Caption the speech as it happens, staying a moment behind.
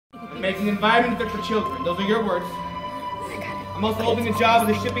and making environment fit for children. Those are your words. I'm also holding a job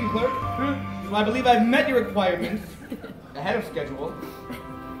as a shipping clerk, so I believe I've met your requirements ahead of schedule.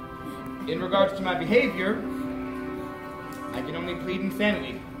 In regards to my behavior, I can only plead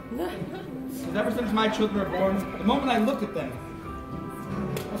insanity. Because ever since my children were born, the moment I looked at them,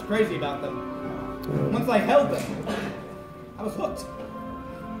 I was crazy about them. Once I held them, I was hooked.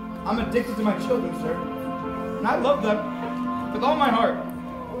 I'm addicted to my children, sir. And I love them with all my heart.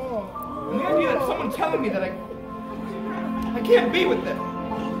 And the idea that someone telling me that I can't be with them,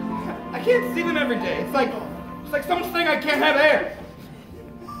 I can't see them every day. It's like someone saying I can't have air.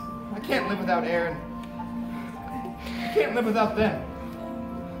 I can't live without air, and I can't live without them.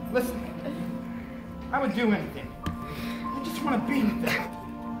 Listen, I would do anything. I just want to be with them.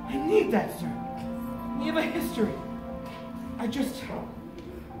 I need that, sir. We have a history.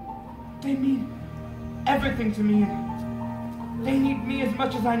 They mean everything to me, and they need me as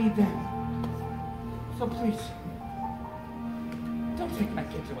much as I need them. So please, don't take my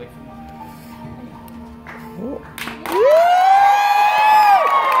kids away from me.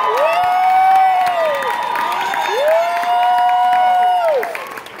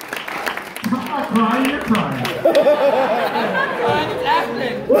 You're crying. It's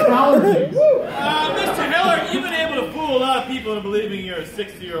happening. Allergies. Mr. Hillard, you've been able to fool a lot of people into believing you're a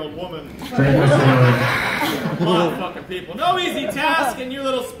 60-year-old woman. A lot of fucking people. No easy task, and your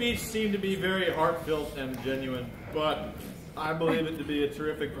little speech seemed to be very heartfelt and genuine. But I believe it to be a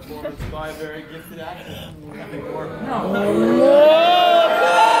terrific performance by a very gifted actor. Nothing more.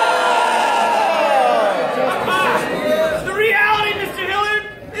 The reality, Mr. Hillard,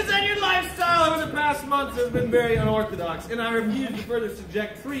 is that your lifestyle over the past months has been very unorthodox, and I refuse to further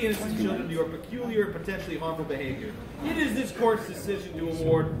subject 3 innocent children to your peculiar and potentially harmful behavior. It is this court's decision to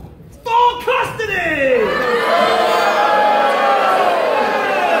award full custody!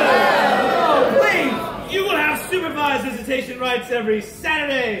 Please, you will have supervised visitation rights every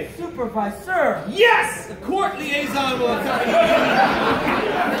Saturday. Supervised, sir. Yes! The court liaison will accompany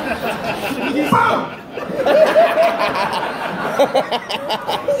you.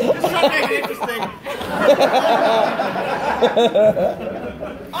 Just trying to make it interesting.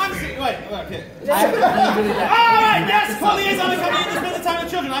 Honestly, wait, okay. Alright, yes, court liaison will accompany you to spend the time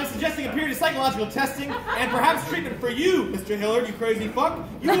with children. I'm suggesting a period of psychological testing and perhaps treatment for you, Mr. Hillard, you crazy fuck.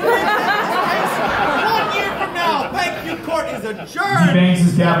 You will be in this case 1 year from now. Thank you, court is adjourned. He bangs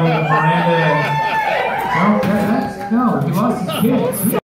his gavel on Miranda. No, he lost his kids.